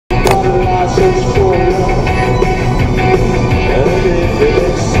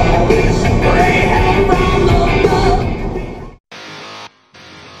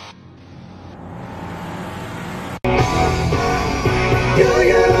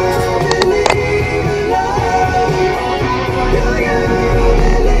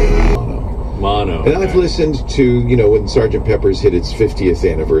And I've listened to, you know, when Sgt. Pepper's hit its 50th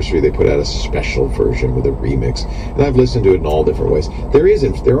anniversary, they put out a special version with a remix. And I've listened to it in all different ways. There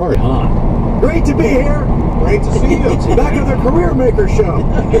are. Great to be here. Great to see you. Back at the Career Maker Show.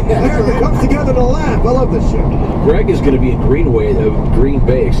 America comes together to laugh. I love this show. Greg is going to be in Green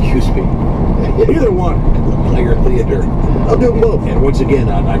Bay, excuse me. Either one. Player Theater. I'll do both. And once again,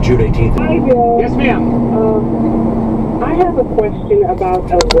 on June 18th. Hi, Bill. Yes, ma'am. I have a question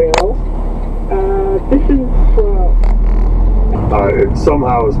about a will. This is it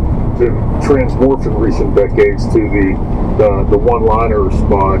somehow has been transmorphed in recent decades to the one-liner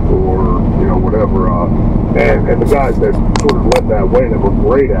spot, or you know, whatever. And the guys that sort of led that way, that were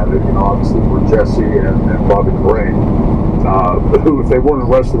great at it, you know, obviously were Jesse and Bobby Lorraine. Who, if they weren't in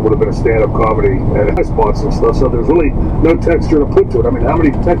wrestling, would have been a stand-up comedy and spots and stuff. So there's really no texture to put to it. I mean, how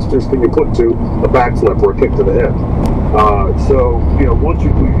many textures can you put to a backflip or a kick to the head? So, you know, once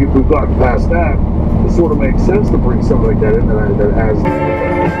we've gotten past that, it sort of makes sense to bring something like that in that has...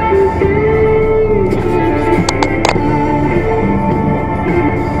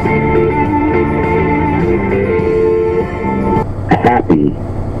 Happy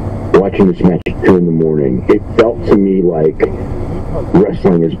watching this match at 2 in the morning. It felt to me like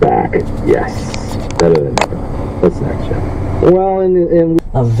wrestling is back. Yes. Better than ever. What's next, Jeff? Well,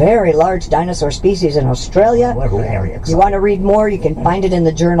 a very large dinosaur species in Australia. You want to read more, you can find it in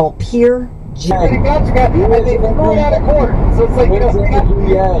the journal Peer. And they throw it out of court. So it's like, you know,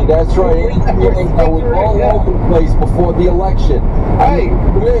 yeah, that's right. I was all over the place before the election. Hey,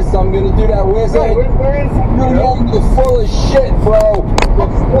 Liz, I'm gonna do that. Where's that? Where is it? You're full of shit, bro.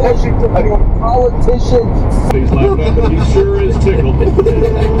 Politician. He's laughing at him. He sure is tickled. I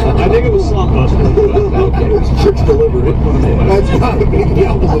think it was Slumpbuster. Okay, it was church delivery. That's got to be the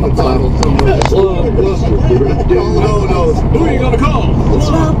album of the title somewhere. Slumpbuster. No. Who are you gonna call?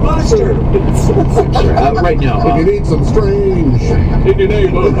 Slumpbuster. Right now, If you need some strange In your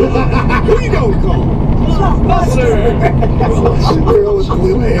neighborhood. who you gonna call? Girl with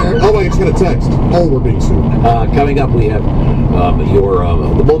blue hair. Oh wait, it's gonna text. Oh, we're being sued. coming up, we have the most important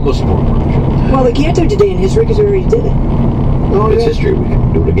part of the show. Well, we can't do today in history because we already did it. It's history. We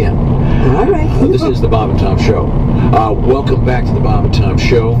can do it again. All right. This is the Bob and Tom Show. Welcome back to the Bob and Tom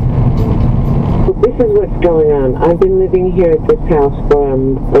Show. This is what's going on. I've been living here at this house for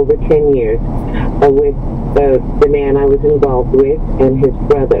over 10 years with the man I was involved with and his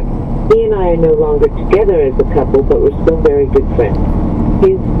brother. He and I are no longer together as a couple, but we're still very good friends.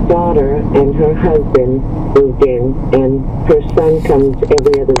 His daughter and her husband moved in, and her son comes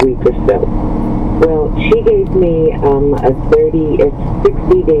every other week or so. Well, she gave me a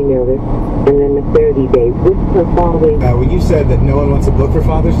 60-day notice, and then a 30 days with her father. When you said that no one wants a book for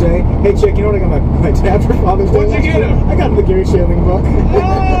Father's Day, hey chick, you know what I got my dad for Father's Day? What'd you get him? I got him the Gary Shandling book.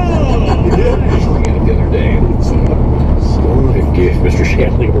 Oh! We got it the other day. It gave Mr.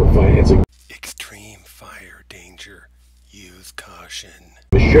 Shandling for financing. Extreme fire danger. Use caution.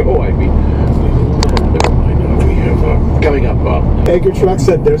 The show, I mean. Never mind. We have coming up. Baker Truck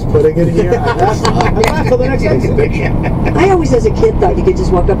said there's pudding in here. I laughed till the next exhibition. I always, as a kid, thought you could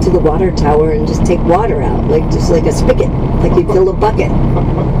just walk up to the water tower and just take water out, just like a spigot, like you'd fill a bucket.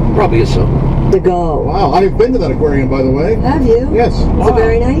 Probably is so. To go. Wow, I've been to that aquarium, by the way. Have you? Yes. Is it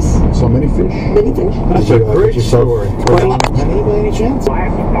very nice? So many fish. Many fish. That's a great story. Any chance?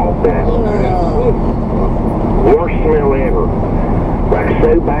 worst smell ever. Like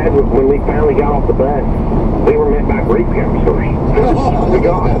so bad when we finally got off the bus, we were met by grape hamsters. We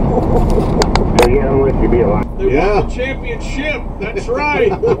got it. So yeah, unless you be alive. They won the championship. That's right.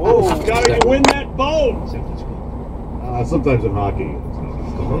 Gotta win that boat. Sometimes in hockey.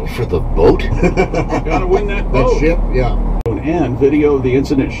 For the boat? Gotta win that boat. That ship, yeah. And video of the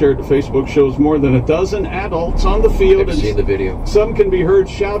incident shared to Facebook shows more than a dozen adults on the field. I've seen the video. Some can be heard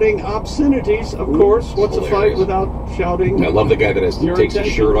shouting obscenities, of course. What's hilarious. A fight without shouting? I love the guy that takes his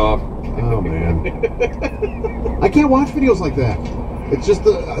shirt off. Oh, man. I can't watch videos like that. It's just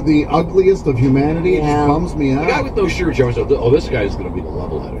the ugliest of humanity. It just bums me out. The guy with no shirt, you always thought, oh, this guy's going to be the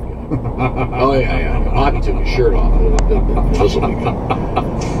level-headed guy. Oh, yeah. Hockey took his shirt off. This will be good.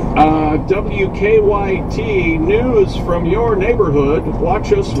 WKYT News from your neighborhood.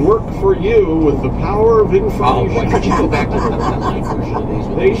 Watch us work for you with the power of information. Oh, why can't you go back to the online version of these?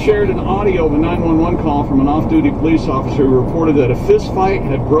 They shared an audio of a 911 call from an off-duty police officer who reported that a fist fight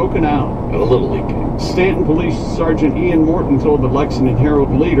had broken out at a Little League game. Stanton Police Sergeant Ian Morton told the Lexington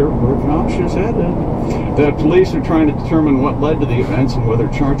Herald Leader, where officers headed, that police are trying to determine what led to the events and whether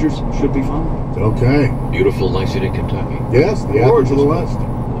charges should be filed. Okay. Beautiful Lexington, Kentucky. Yes, the Athens of the West.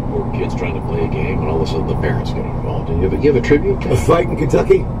 Poor kids trying to play a game, and all of a sudden the parents get involved. And you have a tribute? A fight in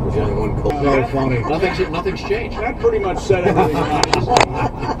Kentucky? There's only one cult. So funny. Nothing's changed. That pretty much said everything.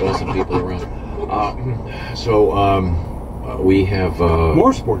 Well, some people around. We have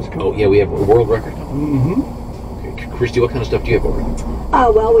More sports. Oh yeah, we have a world record. Mm-hmm. Okay, Christy, what kind of stuff do you have over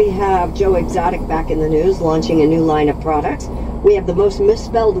there? Well, we have Joe Exotic back in the news, launching a new line of products. We have the most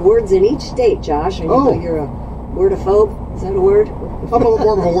misspelled words in each state, Josh. I know you're a wordophobe. Is that a word? I'm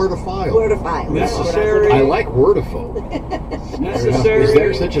more of a wordophile. Wordophile. Necessary. I like wordophobe. Necessary. Is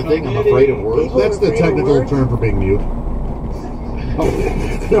there such a thing? I'm afraid of words. That's the technical term for being mute.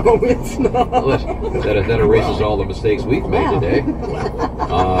 No, it's not. Well, that erases all the mistakes we've made today.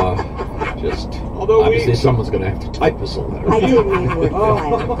 Although obviously someone's going to have to type us a letter. I didn't mean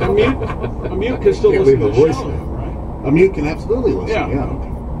wordopile. A mute can still listen to the show, right? A mute can absolutely listen, yeah.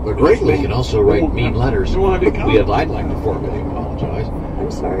 They're great. They can also write mean letters. I'd like to formally apologize.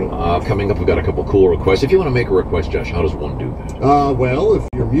 I'm sorry. Coming up, we've got a couple cool requests. If you want to make a request, Josh, how does one do that? Well, if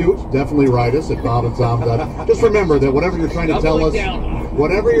you're mute, definitely write us at bobandtom.com. Just remember that whatever you're trying to tell us,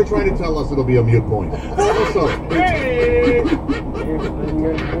 it'll be a mute point. Also,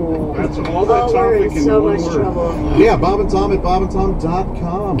 that's all that we're topic in in so one much word. trouble. Yeah, Bob and Tom at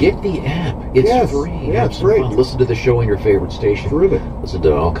bobandtom.com. Get the app. It's free. Yeah, Have it's some great. fun. Listen to the show on your favorite station. Terrific. Listen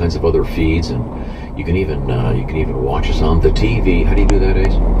to all kinds of other feeds, and you can even watch us on the TV. How do you do that,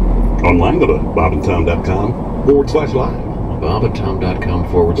 Ace? Online, go to bobandtom.com/live.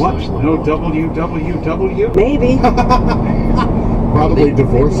 bobandtom.com/live. No www? Maybe. Probably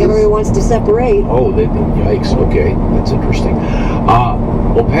divorces. Everybody wants to separate. Oh, yikes. Okay, that's interesting.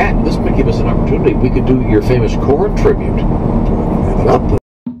 Well, Pat, this might give us an opportunity. We could do your famous corn tribute. Wrap it up.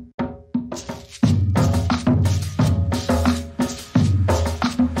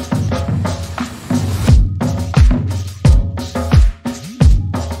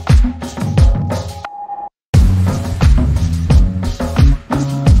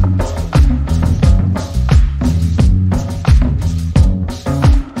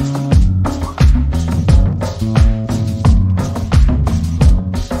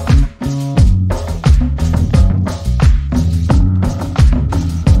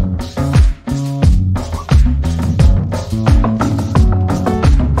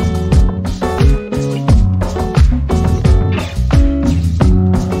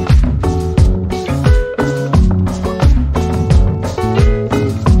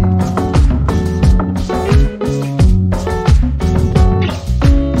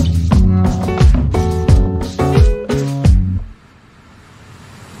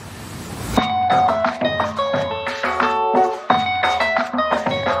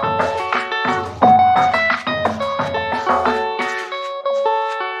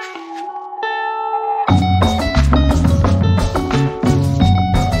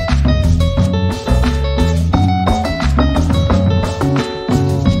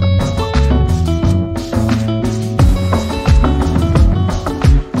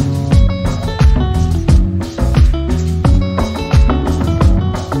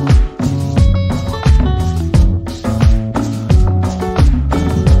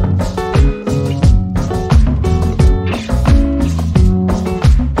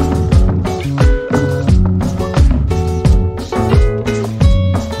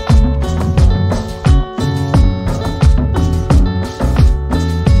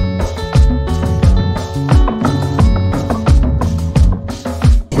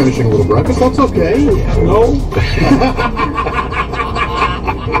 Finishing a little breakfast, that's okay. No.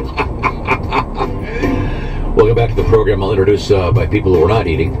 Welcome back to the program. I'll introduce by people who are not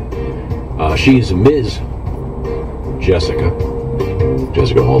eating. She's Ms. Jessica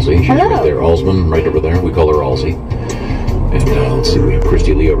Halsey. She's right there. Alsman, right over there. We call her Halsey. And let's see, we have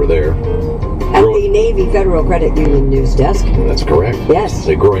Christy Lee over there. At the Navy Federal Credit Union news desk. That's correct. Yes.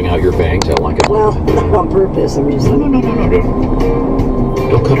 Say growing out your bangs. I like it. Well, not on purpose. I'm just. No.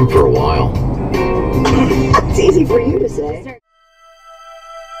 Don't cut them for a while. It's easy for you to say.